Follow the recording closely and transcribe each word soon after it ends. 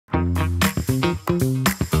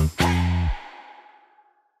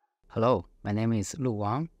Hello, my name is Lu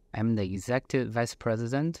Wang. I'm the Executive Vice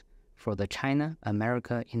President for the China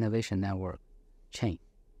America Innovation Network, CHAIN.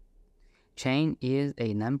 CHAIN is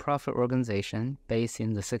a nonprofit organization based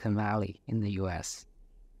in the Silicon Valley in the US.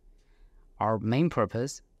 Our main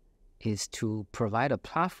purpose is to provide a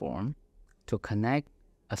platform to connect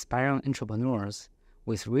aspiring entrepreneurs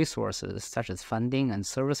with resources such as funding and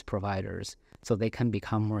service providers so they can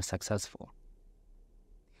become more successful.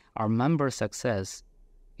 Our members' success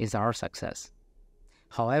is our success.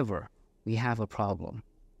 However, we have a problem.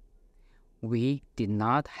 We did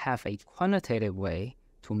not have a quantitative way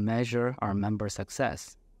to measure our member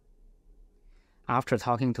success. After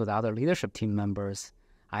talking to the other leadership team members,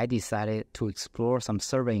 I decided to explore some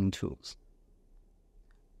surveying tools.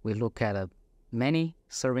 We looked at many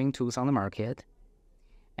surveying tools on the market,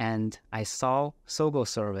 and I saw Sogo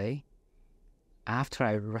Survey. After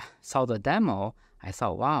I saw the demo, I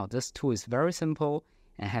thought, wow, this tool is very simple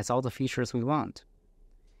and has all the features we want.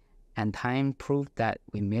 And time proved that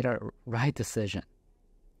we made a right decision.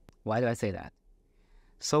 Why do I say that?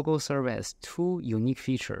 Sogo Survey has two unique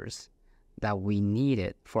features that we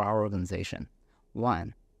needed for our organization.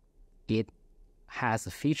 One, it has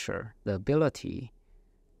a feature, the ability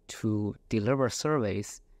to deliver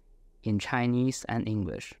surveys in Chinese and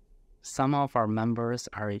English. Some of our members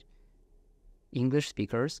are English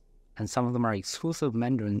speakers, and some of them are exclusive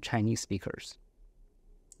Mandarin Chinese speakers.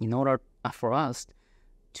 In order for us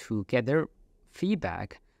to get their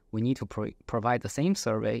feedback, we need to provide the same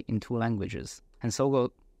survey in two languages. And Sogo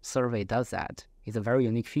Survey does that. It's a very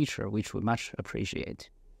unique feature, which we much appreciate.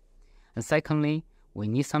 And secondly, we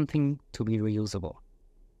need something to be reusable.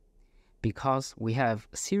 Because we have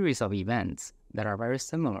a series of events that are very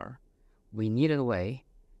similar, we needed a way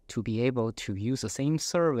to be able to use the same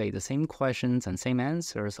survey, the same questions and same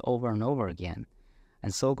answers over and over again.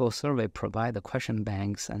 And Sogo Survey provide the question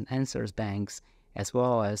banks and answers banks, as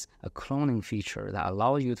well as a cloning feature that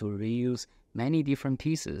allows you to reuse many different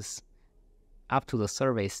pieces up to the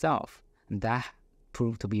survey itself. And that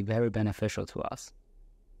proved to be very beneficial to us.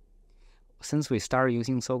 Since we started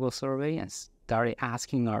using Sogo Survey and started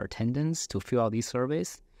asking our attendants to fill out these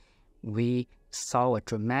surveys, we saw a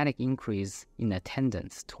dramatic increase in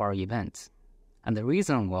attendance to our events. And the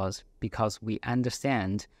reason was because we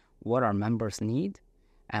understand what our members need,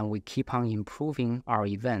 and we keep on improving our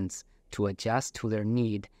events to adjust to their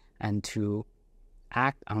need and to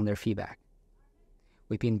act on their feedback.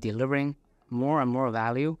 We've been delivering more and more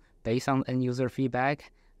value based on end-user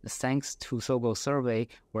feedback. Thanks to Sogo Survey,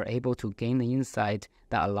 we're able to gain the insight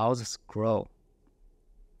that allows us to grow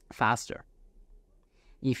faster.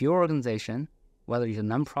 If your organization, whether it's a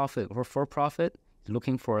nonprofit or for-profit, is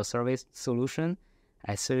looking for a survey solution,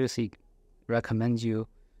 I seriously recommend you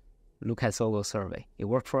look at Sogo Survey. It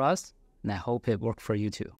worked for us, and I hope it worked for you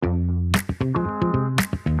too.